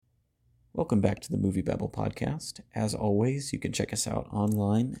Welcome back to the Movie Babble podcast. As always, you can check us out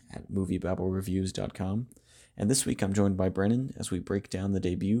online at moviebabblereviews.com. And this week I'm joined by Brennan as we break down the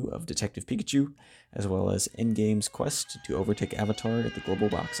debut of Detective Pikachu, as well as Endgame's quest to overtake Avatar at the global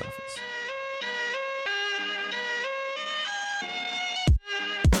box office.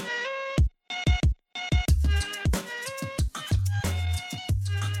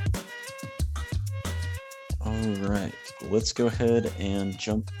 Alright, let's go ahead and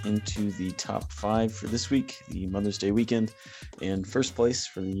jump into the top 5 for this week, the Mother's Day weekend. And first place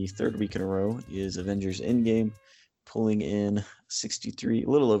for the third week in a row is Avengers Endgame, pulling in a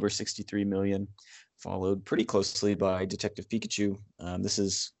little over 63 million, followed pretty closely by Detective Pikachu. This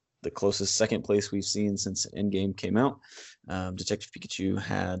is the closest second place we've seen since Endgame came out. Detective Pikachu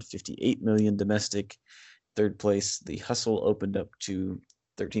had 58 million domestic. Third place, The Hustle opened up to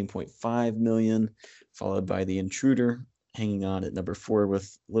 13.5 million, followed by The Intruder, hanging on at number 4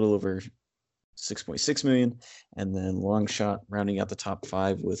 with a little over 6.6 million, and then Long Shot rounding out the top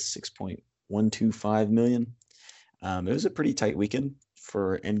 5 with 6.125 million. It was a pretty tight weekend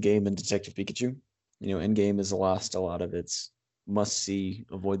for Endgame and Detective Pikachu. You know, Endgame has lost a lot of its must-see,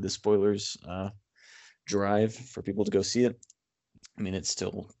 avoid the spoilers drive for people to go see it. I mean, it's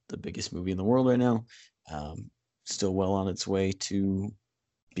still the biggest movie in the world right now. Still well on its way to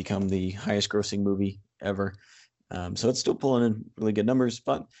become the highest grossing movie ever. So it's still pulling in really good numbers,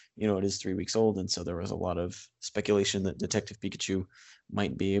 but you know, it is 3 weeks old, and so there was a lot of speculation that Detective Pikachu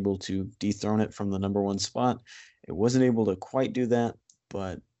might be able to dethrone it from the number 1 spot. It wasn't able to quite do that,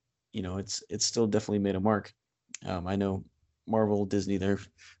 but you know, it's still definitely made a mark. I know Marvel, Disney, they're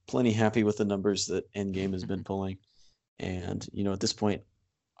plenty happy with the numbers that Endgame has been pulling, and you know, at this point,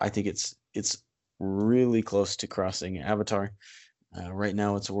 I think it's really close to crossing Avatar. Right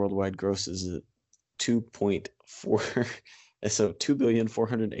now, its worldwide gross is at 2.4, so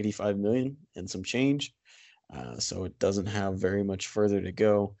 2,485,000,000 and some change. So it doesn't have very much further to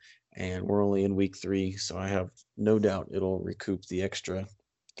go, and we're only in week 3, so I have no doubt it'll recoup the extra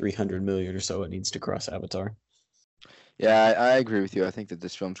 300 million or so it needs to cross Avatar. Yeah, I agree with you. I think that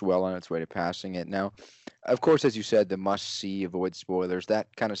this film's well on its way to passing it. Now, of course, as you said, the must-see, avoid spoilers.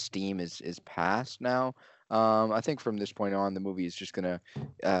 That kind of steam is past now. I think from this point on, the movie is just gonna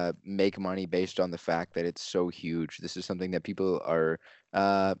make money based on the fact that it's so huge. This is something that people are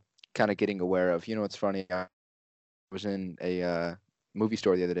kind of getting aware of. You know, it's funny. I was in a movie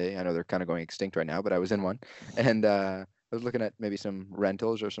store the other day. I know they're kind of going extinct right now, but I was in one, and I was looking at maybe some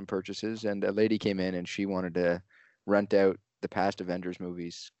rentals or some purchases, and a lady came in and she wanted to rent out the past Avengers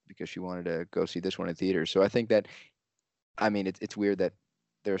movies because she wanted to go see this one in theaters. So I think that, I mean, it's weird that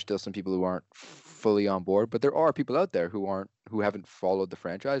there are still some people who aren't fully on board, but there are people out there who haven't followed the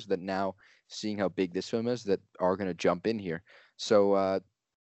franchise that now seeing how big this film is that are going to jump in here. So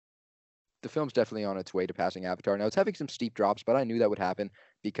the film's definitely on its way to passing Avatar. Now it's having some steep drops, but I knew that would happen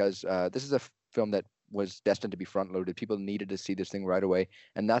because this is a film that was destined to be front loaded. People needed to see this thing right away,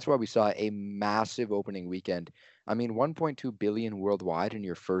 and that's why we saw a massive opening weekend. I mean, 1.2 billion worldwide in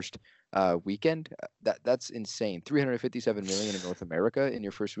your first weekend. That's insane. 357 million in North America in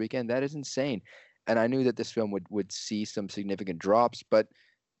your first weekend. That is insane. And I knew that this film would see some significant drops, but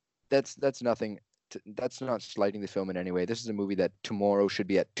that's nothing. That's not slighting the film in any way. This is a movie that tomorrow should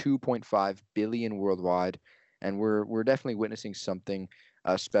be at 2.5 billion worldwide, and we're definitely witnessing something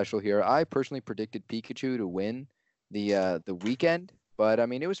special here. I personally predicted Pikachu to win the weekend, but I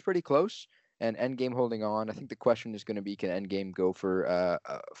mean it was pretty close. And Endgame holding on. I think the question is going to be, can Endgame go for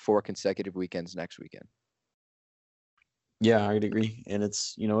 4 consecutive weekends next weekend? Yeah, I'd agree, and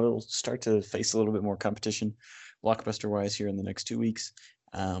it's, you know, it'll start to face a little bit more competition, blockbuster wise, here in the next 2 weeks.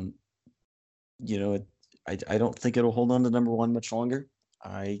 Um, you know, I don't think it'll hold on to number 1 much longer.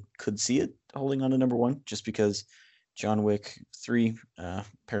 I could see it holding on to number 1 just because John Wick 3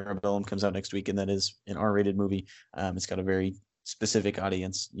 Parabellum comes out next week, and that is an R-rated movie. It's got a very specific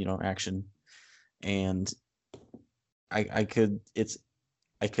audience, you know, action, and I could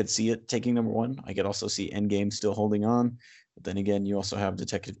see it taking number 1. I could also see Endgame still holding on, but then again, you also have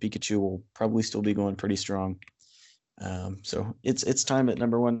Detective Pikachu will probably still be going pretty strong. So it's time at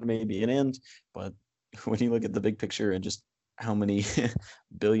number 1 maybe an end, but when you look at the big picture and just how many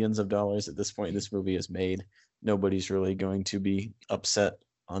billions of dollars at this point this movie has made, nobody's really going to be upset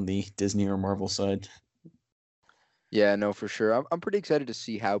on the Disney or Marvel side. Yeah, no, for sure. I'm pretty excited to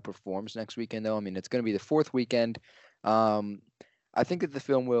see how it performs next weekend, though. I mean, it's going to be the fourth weekend. Um, I think that the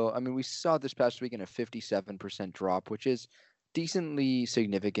film will. I mean, we saw this past weekend a 57% drop, which is decently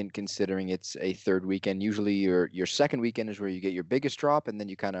significant considering it's a third weekend. Usually, your second weekend is where you get your biggest drop, and then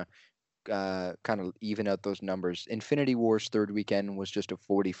you kind of kind of even out those numbers. Infinity War's third weekend was just a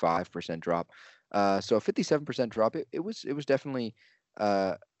 45% drop. So a 57% drop. It was definitely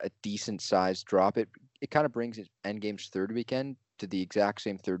a decent sized drop. It kind of brings Endgame's third weekend to the exact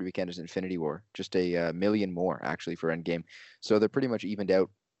same third weekend as Infinity War, just a million more actually for Endgame. So they're pretty much evened out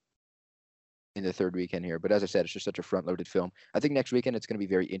in the third weekend here. But as I said, it's just such a front loaded film. I think next weekend it's going to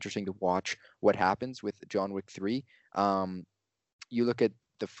be very interesting to watch what happens with John Wick 3. You look at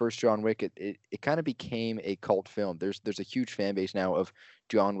the first John Wick, it kind of became a cult film. There's a huge fan base now of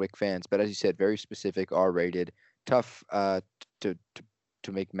John Wick fans, but as you said, very specific, R-rated, tough to to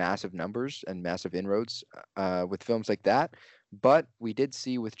to make massive numbers and massive inroads with films like that. But we did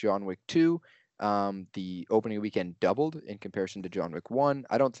see with John Wick 2, the opening weekend doubled in comparison to John Wick 1.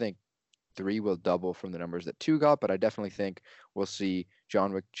 I don't think 3 will double from the numbers that 2 got, but I definitely think we'll see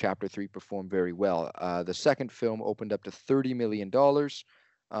John Wick Chapter 3 perform very well. The second film opened up to $30 million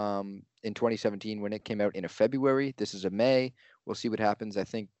in 2017 when it came out in a February. This is a May. We'll see what happens. I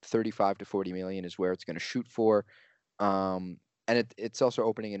think 35 to 40 million is where it's going to shoot for. And it's also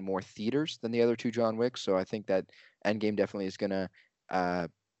opening in more theaters than the other two John Wicks, so I think that Endgame definitely is going to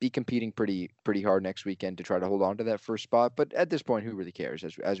be competing pretty hard next weekend to try to hold on to that first spot. But at this point, who really cares?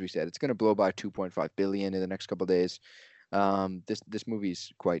 As we said, it's going to blow by 2.5 billion in the next couple of days. This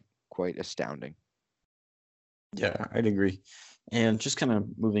movie's quite astounding. Yeah, I'd agree. And just kind of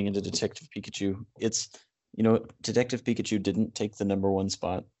moving into Detective Pikachu, it's, Detective Pikachu didn't take the number one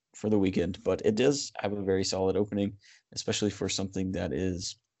spot for the weekend, but it does have a very solid opening, especially for something that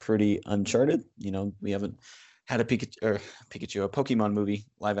is pretty uncharted. We haven't had a Pikachu, a Pokemon movie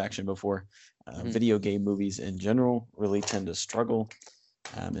live action before. Video game movies in general really tend to struggle.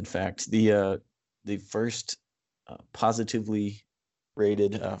 In fact, the first positively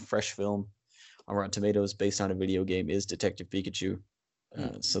rated fresh film on Rotten Tomatoes based on a video game is Detective Pikachu.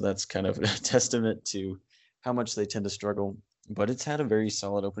 So that's kind of a testament to how much they tend to struggle. But it's had a very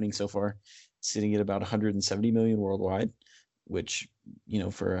solid opening so far, sitting at about 170 million worldwide, which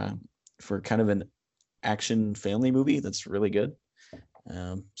for kind of an action family movie, that's really good.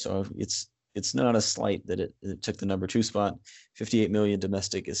 So it's not a slight that it took the number 2 spot. 58 million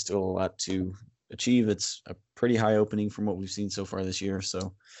domestic is still a lot to achieve. It's a pretty high opening from what we've seen so far this year.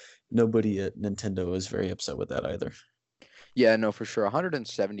 So nobody at Nintendo is very upset with that either. Yeah, no, for sure.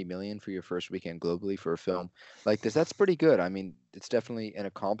 170 million for your first weekend globally for a film like this. That's pretty good. I mean, it's definitely an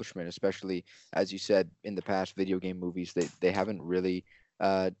accomplishment, especially as you said in the past video game movies, they haven't really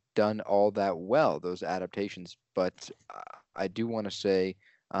done all that well, those adaptations. But I do want to say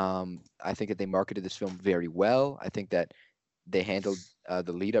I think that they marketed this film very well. I think that they handled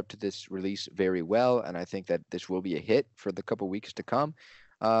the lead up to this release very well, and I think that this will be a hit for the couple weeks to come.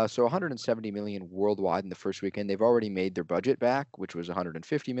 So 170 million worldwide in the first weekend. They've already made their budget back, which was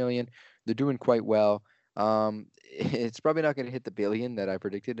 150 million. They're doing quite well. It's probably not going to hit the billion that I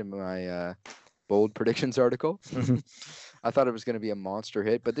predicted in my bold predictions article. I thought it was going to be a monster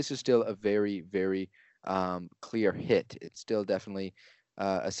hit, but this is still a very, very clear hit. It's still definitely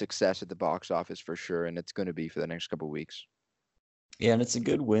a success at the box office for sure, and it's going to be for the next couple of weeks. Yeah, and it's a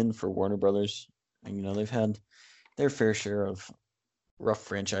good win for Warner Brothers. And, they've had their fair share of rough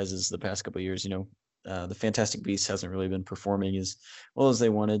franchises the past couple of years. The Fantastic Beasts hasn't really been performing as well as they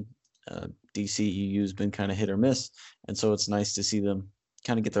wanted. DCEU's been kind of hit or miss, and so it's nice to see them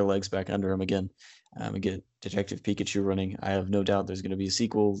kind of get their legs back under them again and get Detective Pikachu running. I have no doubt there's going to be a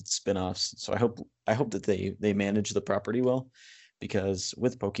sequel, spin-offs. So I hope that they manage the property well, because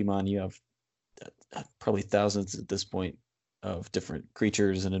with Pokemon you have probably thousands at this point of different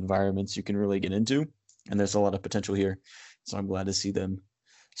creatures and environments you can really get into, and there's a lot of potential here. So I'm glad to see them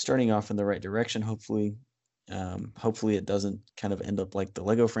starting off in the right direction. Hopefully it doesn't kind of end up like the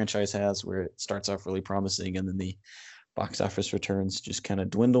Lego franchise has, where it starts off really promising and then the box office returns just kind of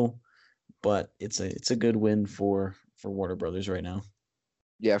dwindle. But it's a good win for Warner Brothers right now.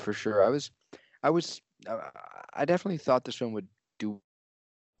 Yeah, for sure. I definitely thought this one would do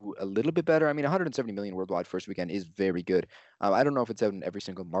a little bit better. I mean, 170 million worldwide first weekend is very good. I don't know if it's out in every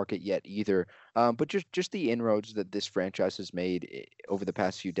single market yet either, but just the inroads that this franchise has made over the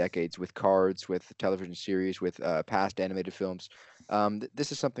past few decades with cards, with television series, with past animated films.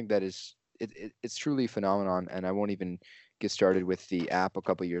 This is something that it's truly a phenomenon, and I won't even get started with the app a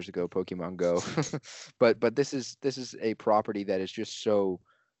couple years ago, Pokemon Go. But this is a property that is just so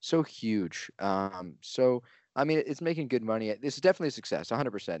huge. So I mean, it's making good money. This is definitely a success,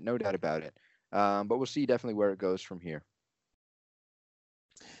 100%, no doubt about it. But we'll see definitely where it goes from here.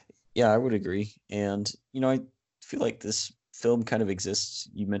 Yeah, I would agree. And I feel like this film kind of exists.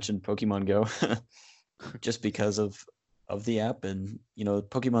 You mentioned Pokemon Go, just because of of the app, and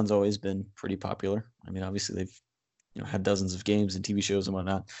Pokemon's always been pretty popular. I mean, obviously they've had dozens of games and TV shows and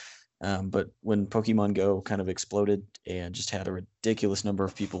whatnot. But when Pokemon Go kind of exploded and just had a ridiculous number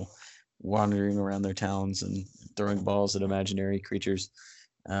of people wandering around their towns and throwing balls at imaginary creatures,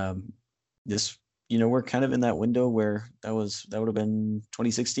 um, this we're kind of in that window where that would have been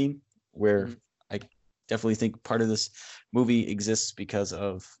 2016, where Hmm. I definitely think part of this movie exists because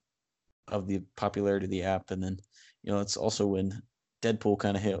of the popularity of the app, and then it's also when Deadpool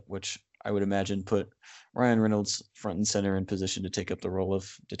kind of hit, which I would imagine put Ryan Reynolds front and center in position to take up the role of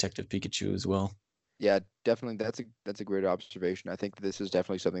Detective Pikachu as well. Yeah, definitely. That's a great observation. I think this is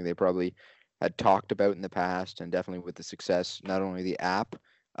definitely something they probably had talked about in the past, and definitely with the success, not only the app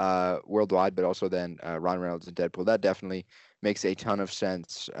worldwide, but also then Ryan Reynolds and Deadpool. That definitely makes a ton of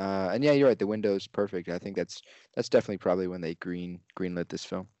sense. And yeah, you're right. The window's perfect. I think that's definitely probably when they greenlit this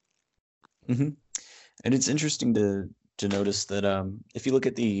film. Hmm. And it's interesting to notice that if you look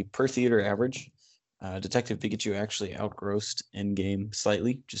at the per theater average, Detective Pikachu actually outgrossed Endgame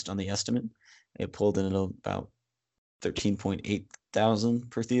slightly, just on the estimate. It pulled in at about 13.8 thousand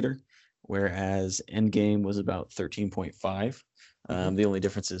per theater, whereas Endgame was about 13.5. Hmm. The only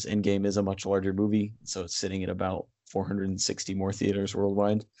difference is Endgame is a much larger movie, so it's sitting at about 460 more theaters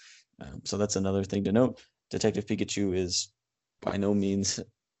worldwide. So that's another thing to note. Detective Pikachu is by no means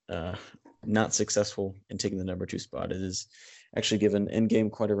uh, not successful in taking the number two spot. It is actually given Endgame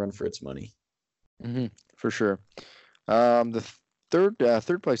quite a run for its money. Hmm. For sure. The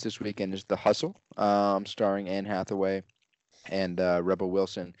third place this weekend is The Hustle, starring Anne Hathaway and Rebel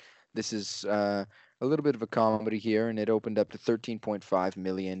Wilson. This is a little bit of a comedy here, and it opened up to 13.5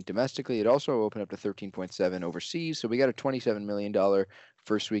 million domestically. It also opened up to 13.7 overseas, so we got a 27 million dollar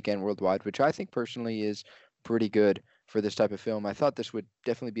first weekend worldwide, which I think personally is pretty good for this type of film. I thought this would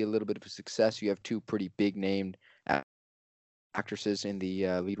definitely be a little bit of a success. You have two pretty big named actresses in the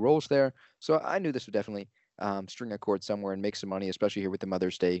lead roles there, so I knew this would definitely string a chord somewhere and make some money, especially here with the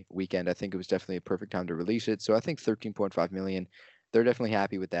Mother's Day weekend. I think it was definitely a perfect time to release it. So I think 13.5 million, they're definitely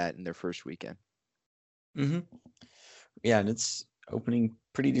happy with that in their first weekend. Mm-hmm. Yeah, and it's opening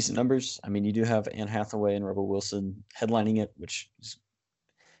pretty decent numbers. I mean, you do have Anne Hathaway and Rebel Wilson headlining it, which is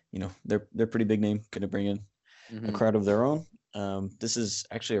they're pretty big name, going to bring in a Hmm. crowd of their own. This is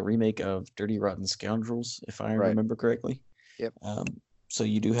actually a remake of Dirty Rotten Scoundrels, if I Right. remember correctly. Yep. So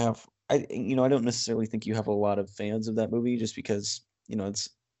you do have I don't necessarily think you have a lot of fans of that movie just because it's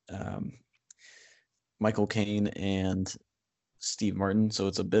um, Michael Caine and Steve Martin, so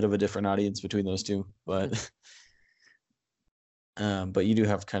it's a bit of a different audience between those two. Hmm. But you do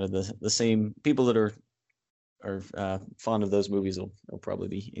have kind of the same people that are fond of those movies will probably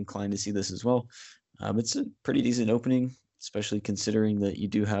be inclined to see this as well. It's a pretty decent opening, especially considering that you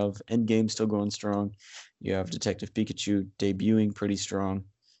do have Endgame still going strong. You have Detective Pikachu debuting pretty strong.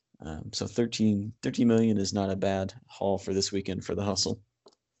 So 13 million is not a bad haul for this weekend for the hustle.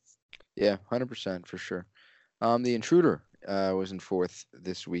 Yeah, 100% for sure. The Intruder was in fourth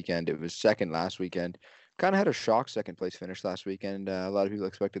this weekend. It was second last weekend. Kind of had a shock second place finish last weekend. A lot of people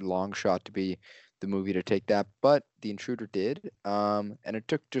expected Long Shot to be the movie to take that, but The Intruder did. And it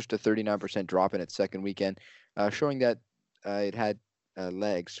took just a 39% drop in its second weekend, showing that it had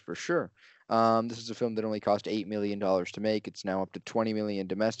legs for sure. This is a film that only cost $8 million to make. It's now up to 20 million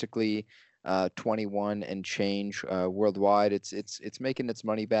domestically, 21 and change worldwide. It's making its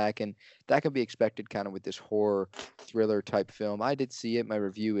money back, and that can be expected kind of with this horror thriller type film. I did see it. My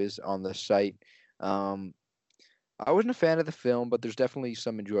review is on the site. Um, I wasn't a fan of the film, but there's definitely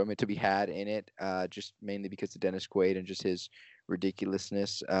some enjoyment to be had in it, just mainly because of Dennis Quaid and just his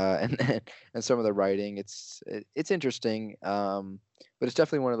ridiculousness and some of the writing. It's interesting, but it's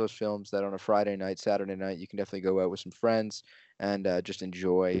definitely one of those films that on a Friday night, Saturday night, you can definitely go out with some friends and just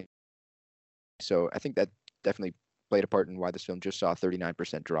enjoy. So I think that definitely played a part in why this film just saw a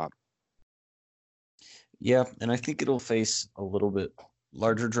 39% drop. Yeah, and I think it'll face a little bit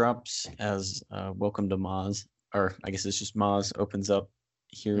larger drops as Welcome to Maz, or I guess it's just Maz opens up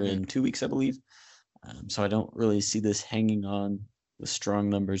here Hmm. in 2 weeks, I believe. So I don't really see this hanging on with strong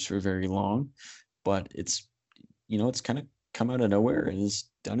numbers for very long, but it's kind of come out of nowhere and has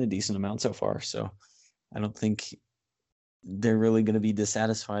done a decent amount so far. So I don't think they're really going to be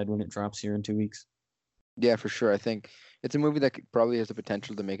dissatisfied when it drops here in 2 weeks. Yeah, for sure. I think it's a movie that probably has the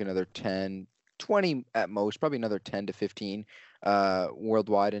potential to make another 10, 20 at most, probably another 10 to 15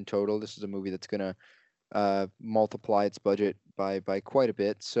 worldwide in total. This is a movie that's going to multiply its budget by quite a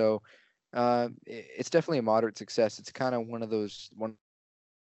bit. So it's definitely a moderate success. It's kind of one of those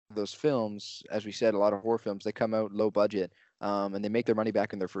films, as we said, a lot of horror films, they come out low budget. and they make their money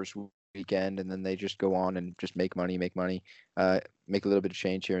back in their first weekend, and then they just go on and just make money, make a little bit of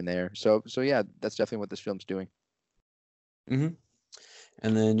change here and there. So yeah, that's definitely what this film's doing. Hmm.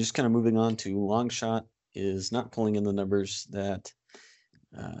 And then just kind of moving on to Long Shot is not pulling in the numbers that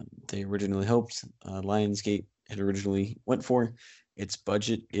they originally hoped. Lionsgate had originally went for. Its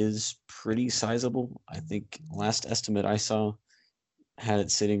budget is pretty sizable. I think last estimate I saw had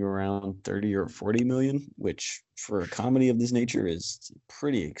it sitting around 30 or 40 million, which for a comedy of this nature is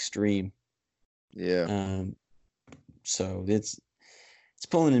pretty extreme. Yeah. Um, so it's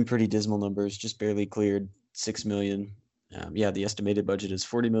pulling in pretty dismal numbers, just barely cleared 6 million. Yeah, the estimated budget is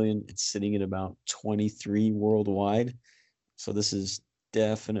 40 million. It's sitting at about 23 worldwide. So this is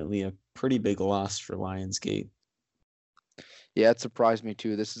definitely a pretty big loss for Lionsgate. Yeah, it surprised me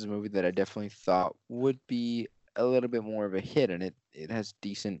too. This is a movie that I definitely thought would be a little bit more of a hit, and it has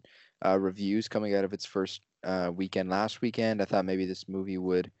decent reviews coming out of its first weekend last weekend. I thought maybe this movie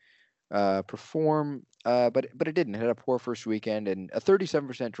would perform, but it didn't. It had a poor first weekend, and a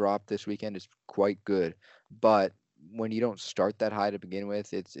 37% drop this weekend is quite good. But when you don't start that high to begin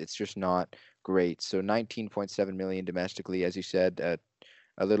with, it's just not great. So 19.7 million domestically, as you said,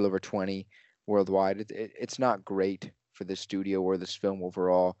 a little over 20 worldwide. It's not great for this studio or this film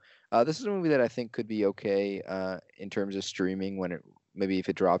overall. This is a movie that I think could be okay in terms of streaming when it maybe if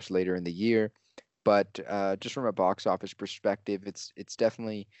it drops later in the year. But just from a box office perspective, it's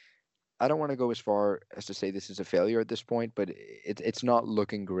definitely. I don't want to go as far as to say this is a failure at this point, but it's not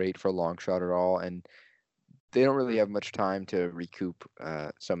looking great for Long Shot at all, and they don't really have much time to recoup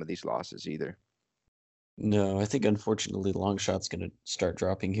some of these losses either. No, I think unfortunately Longshot's going to start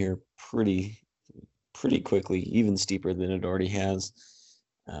dropping here pretty quickly, even steeper than it already has.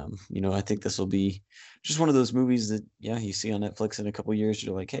 I think this will be just one of those movies that, yeah, you see on Netflix in a couple years,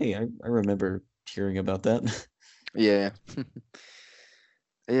 you're like, hey, I remember hearing about that. Yeah,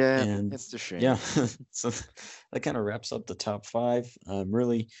 yeah, And it's a yeah, shame. so that kind of wraps up the top five.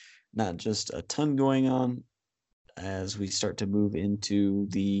 Really, not just a ton going on as we start to move into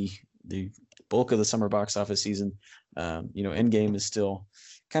the bulk of the summer box office season. Endgame is still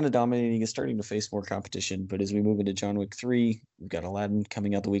kind of dominating. It's starting to face more competition, but as we move into John Wick 3, we've got Aladdin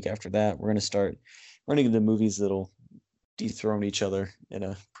coming out the week after that. We're going to start running into movies that'll dethrone each other at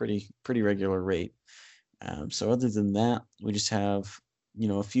a pretty regular rate. So other than that, we just have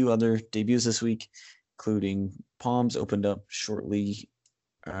a few other debuts this week, including Palms opened up shortly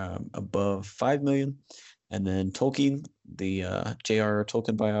above 5 million, and then Tolkien, the J.R.R.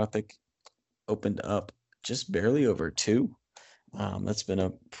 Tolkien biopic, opened up just barely over 2. That's been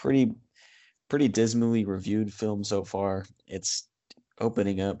a pretty dismally reviewed film so far. It's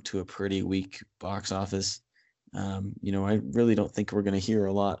opening up to a pretty weak box office. I really don't think we're going to hear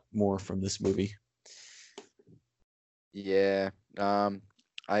a lot more from this movie. Yeah,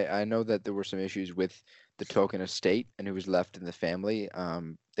 I know that there were some issues with the Tolkien estate and who was left in the family.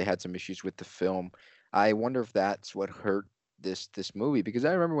 They had some issues with the film. I wonder if that's what hurt this movie because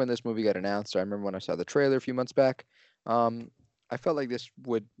I remember when this movie got announced. I remember when I saw the trailer a few months back. Um, I felt like this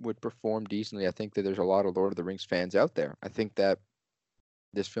would perform decently. I think that there's a lot of Lord of the Rings fans out there. I think that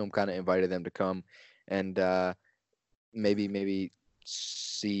this film kind of invited them to come and maybe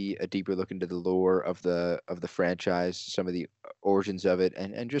see a deeper look into the lore of the franchise, some of the origins of it,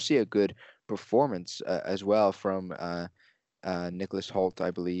 and just see a good performance as well from Nicholas Holt,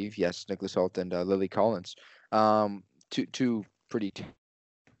 I believe. Yes, Nicholas Holt and Lily Collins, two pretty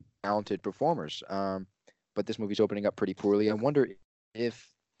talented performers. But this movie's opening up pretty poorly. I wonder if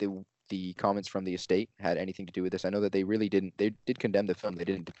the comments from the estate had anything to do with this. I know that they really didn't. They did condemn the film. They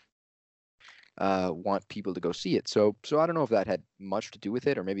didn't want people to go see it. So I don't know if that had much to do with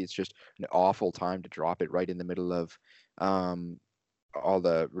it, or maybe it's just an awful time to drop it right in the middle of um, all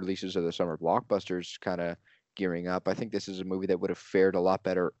the releases of the summer blockbusters kind of gearing up. I think this is a movie that would have fared a lot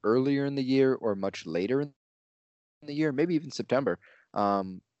better earlier in the year or much later in the year, maybe even September.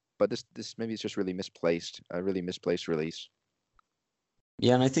 Um, but this maybe it's just really misplaced, a really misplaced release.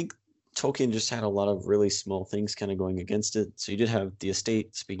 Yeah, and I think Tolkien just had a lot of really small things kind of going against it. So you did have the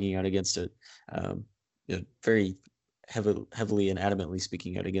estate speaking out against it, um, very heavily and adamantly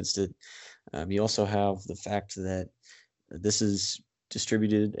speaking out against it. You also have the fact that this is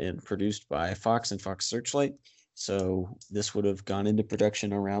distributed and produced by Fox and Fox Searchlight. So this would have gone into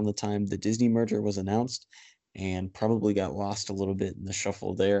production around the time the Disney merger was announced and probably got lost a little bit in the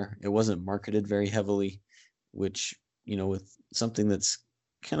shuffle there. It wasn't marketed very heavily, which, with something that's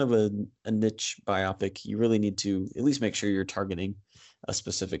kind of a niche biopic, you really need to at least make sure you're targeting a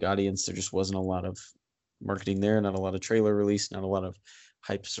specific audience. There just wasn't a lot of marketing there, not a lot of trailer release, not a lot of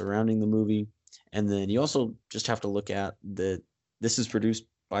hype surrounding the movie. And then you also just have to look at that this is produced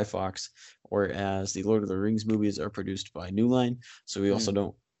by Fox, whereas the Lord of the Rings movies are produced by New Line. So we also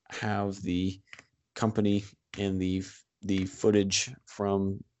don't have the company and the footage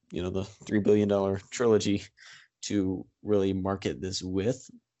from the $3 billion trilogy to really market this with.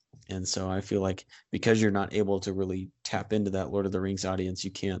 And so I feel like because you're not able to really tap into that Lord of the Rings audience,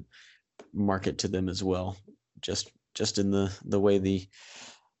 you can't market to them as well. Just in the way the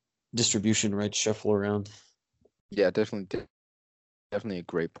distribution rights shuffle around. Yeah, definitely a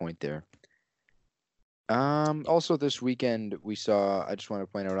great point there. Also this weekend we saw, I just want to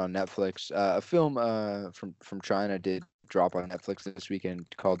point out on Netflix, a film from China did drop on Netflix this weekend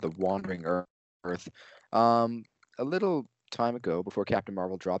called The Wandering Earth. A little time ago, before Captain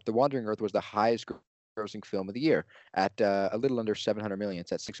Marvel dropped, The Wandering Earth was the highest grossing film of the year at a little under 700 million.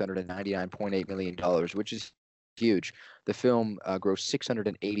 It's at $699.8 million, which is huge. The film grossed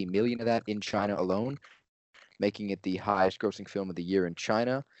 680 million of that in China alone, making it the highest grossing film of the year in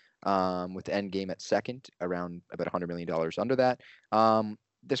China, with Endgame at second, around about $100 million under that.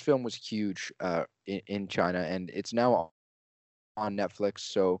 This film was huge in China, and it's now on Netflix.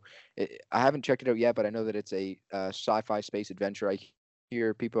 So I haven't checked it out yet, but I know that it's a sci-fi space adventure. I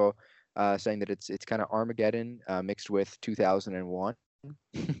hear people saying that it's kind of Armageddon mixed with 2001,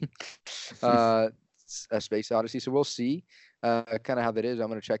 a Space Odyssey. So we'll see kind of how that is. I'm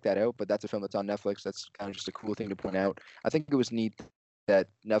going to check that out. But that's a film that's on Netflix. That's kind of just a cool thing to point out. I think it was neat that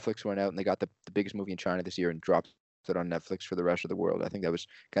Netflix went out and they got the biggest movie in China this year and dropped it on Netflix for the rest of the world. I think that was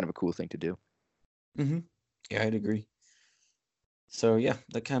kind of a cool thing to do. Mm-hmm. Yeah, I'd agree. So yeah,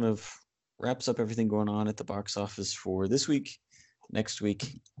 that kind of wraps up everything going on at the box office for this week. Next week,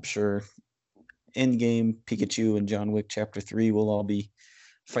 I'm sure Endgame, Pikachu, and John Wick Chapter 3 will all be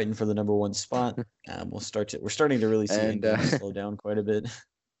fighting for the number one spot. We're starting to really see Endgame slow down quite a bit.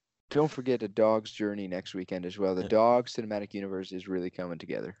 Don't forget A Dog's Journey next weekend as well. The Dog cinematic universe is really coming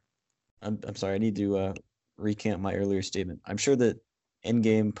together. I'm sorry, I need to recant my earlier statement. I'm sure that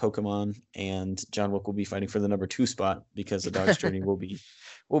Endgame, Pokemon, and John Wick will be fighting for the number 2 spot because The Dog's Journey will be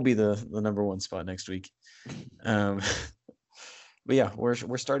the number 1 spot next week. But yeah,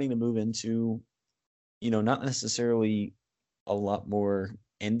 we're starting to move into, not necessarily a lot more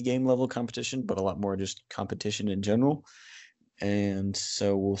Endgame level competition, but a lot more just competition in general. And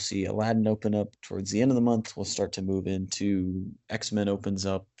so we'll see Aladdin open up towards the end of the month. We'll start to move into X-Men opens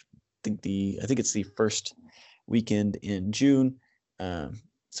up. I think it's the first weekend in June.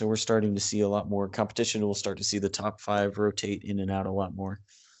 So we're starting to see a lot more competition. We'll start to see the top 5 rotate in and out a lot more.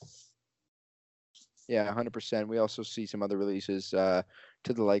 Yeah, 100%. We also see some other releases to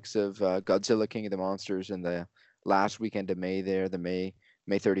the likes of Godzilla King of the Monsters in the last weekend of May there, the May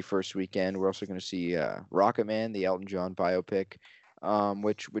 31st weekend. We're also going to see Rocket Man, the Elton John biopic,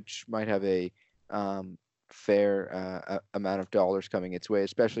 which might have a fair amount of dollars coming its way,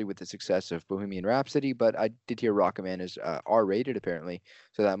 especially with the success of Bohemian Rhapsody. But I did hear Rocket Man is R-rated apparently,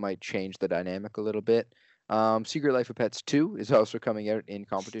 so that might change the dynamic a little bit. Secret Life of Pets 2 is also coming out in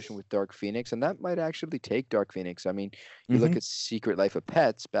competition with Dark Phoenix, and that might actually take Dark Phoenix. I mean, you look at Secret Life of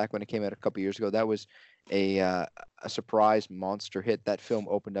Pets back when it came out a couple years ago. That was a surprise monster hit. That film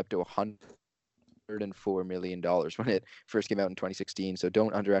opened up to $104 million when it first came out in 2016. So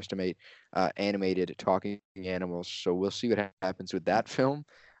don't underestimate animated talking animals. So we'll see what happens with that film.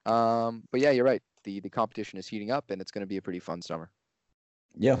 But yeah, you're right. The competition is heating up, and it's going to be a pretty fun summer.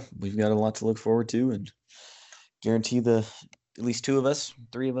 Yeah, we've got a lot to look forward to, and guarantee at least 3 of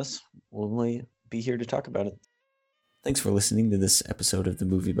us will be here to talk about it. Thanks for listening to this episode of the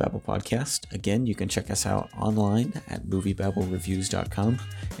Movie Babble podcast. Again, you can check us out online at moviebabblereviews.com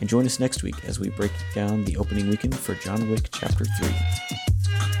and join us next week as we break down the opening weekend for John Wick Chapter 3.